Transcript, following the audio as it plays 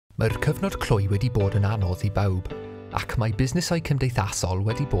Mae'r cyfnod cloi wedi bod yn anodd i bawb, ac mae busnesau cymdeithasol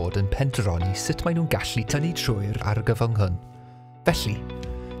wedi bod yn penderfynu sut maen nhw'n gallu tynnu trwy'r argyfwng hwn. Felly,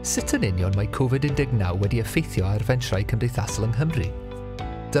 sut yn union mae COVID-19 wedi effeithio ar fentrau cymdeithasol yng Nghymru?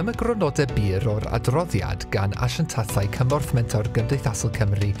 Dyma grynodeb byr o'r adroddiad gan asiantaethau cymorth menter Gymdeithasol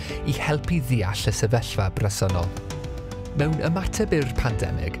Cymru i helpu ddeall y sefyllfa bresennol. Mewn ymateb i'r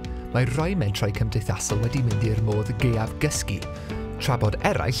pandemig, mae rai mentrau cymdeithasol wedi mynd i'r modd gaeaf gysgu, tra bod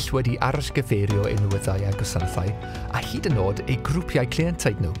eraill wedi arallgyfeirio unwyddau a gwasanaethau, a hyd yn oed eu grwpiau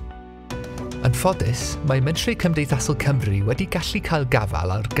clientaidd nhw. Yn ffodus, mae mentrau Cymdeithasol Cymru wedi gallu cael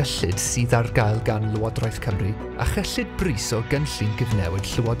gafal ar gyllid sydd ar gael gan Lywodraeth Cymru a chyllid bris o gynllun gyfnewid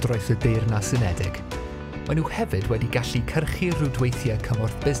Llywodraeth y Deyrnas Unedig. Maen nhw hefyd wedi gallu cyrchu rwydweithiau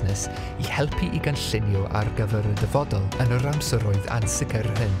cymorth busnes i helpu i gynllunio ar gyfer y dyfodol yn yr amseroedd ansicr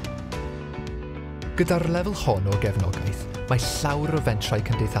hyn. Gyda'r lefel hon o gefnogaeth, mae llawer o fentrau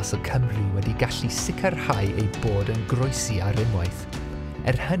Cymdeithasol Cymru wedi gallu sicrhau eu bod yn groesi ar unwaith.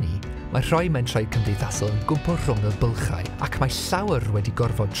 Hynny, mae rhai mentrau cymdeithasol yn gwmpo rhwng y bylchau ac mae llawer wedi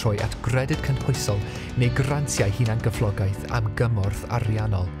gorfod troi at gredyd cynhwysol neu grantiau hunangyflogaeth am gymorth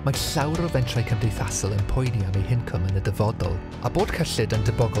ariannol. Mae llawer o fentrau cymdeithasol yn poeni am eu incwm yn y dyfodol, a bod cyllid yn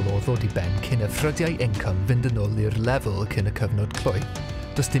debygol o ddod i ben cyn y ffrydiau incwm fynd yn ôl i'r lefel cyn y cyfnod cloi.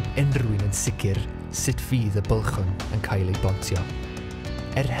 Does dim unrhyw un yn sicr sut fydd y bylchwng yn cael ei bontio.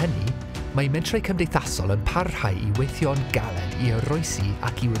 Hynny, mae mentrau cymdeithasol yn parhau i weithio'n galed i oroesi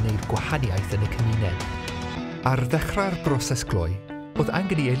ac i wneud gwahaniaeth yn y cymuned. Ar ddechrau'r broses gloi, oedd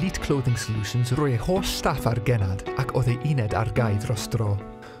angen i Elite Clothing Solutions roi eu holl staff ar genad ac oedd ei uned ar gau dros dro.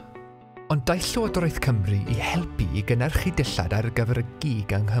 Ond daeth Llywodraeth Cymru i helpu i gynnyrchu dillad ar gyfer y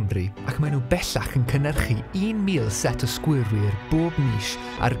gig yng Nghymru ac maen nhw bellach yn cynnyrchu 1,000 set o sgwyrwyr bob mis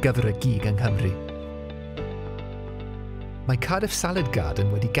ar gyfer y gig yng Nghymru. Mae Cardiff Salad Garden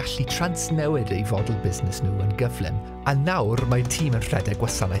wedi gallu transnewid ei fodel busnes nhw yn gyflym, a nawr mae tîm yn rhedeg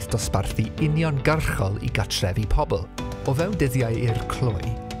gwasanaeth dosbarthu uniongyrchol i gartrefi pobl. O fewn dyddiau i'r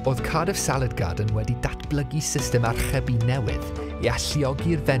cloi, oedd Cardiff Salad Garden wedi datblygu system archebu newydd i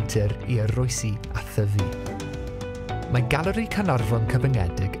alluogi'r fenter i oroesi a thyfu. Mae Galeri Caernarfon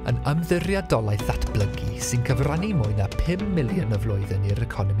Cyfyngedig yn ymddiriadolaeth ddatblygu sy'n cyfrannu mwy na 5 miliwn y flwyddyn i'r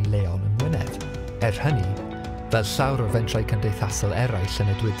economi leol yn Wynedd. Hynny, fel llawer o fentrau cymdeithasol eraill yn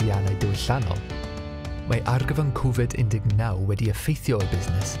y diwydiannau diwylliannol, mae argyfwng COVID-19 wedi effeithio y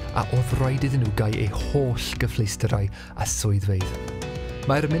busnes a oedd rhaid iddyn nhw gael eu holl gyfleusterau a swyddfeydd.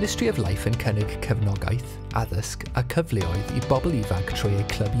 Mae'r Ministry of Life yn cynnig cefnogaeth, addysg a cyfleoedd i bobl ifanc trwy eu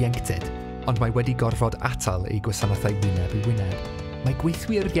clwb ieuenctid, ond mae wedi gorfod atal eu gwasanaethau wyneb i wyneb. Mae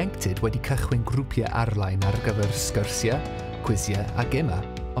gweithwyr ieuenctid wedi cychwyn grwpiau ar-lein ar gyfer sgyrsiau, cwisiau a Dyma,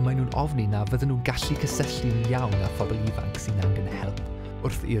 ond maen nhw'n ofni na fydden nhw'n gallu cysylltu'n iawn â phobl ifanc sy'n angen help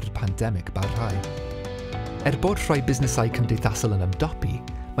wrth i'r pandemig barhau. Bod rhai busnesau cymdeithasol yn ymdopi,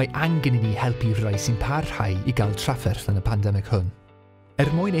 mae angen i ni helpu rai sy'n parhau i gael trafferth yn y pandemig hwn.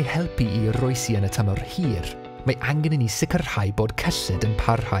 Mwyn ei helpu i oroesi yn y tymor hir, mae angen i ni sicrhau bod cyllid yn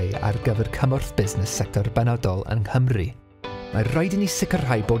parhau ar gyfer cymorth busnes sector benodol yng Nghymru. Mae rhaid i ni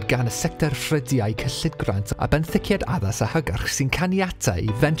sicrhau bod gan y sector ffrydiau cyllid grant a benthyciad addas a hygyrch sy'n caniatau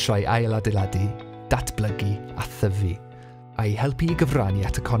i fentrau ailadeiladu, datblygu a thyfu, a'i helpu i gyfrannu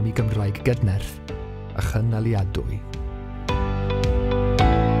at economi Gymraeg gydnerth a chynaliadwy.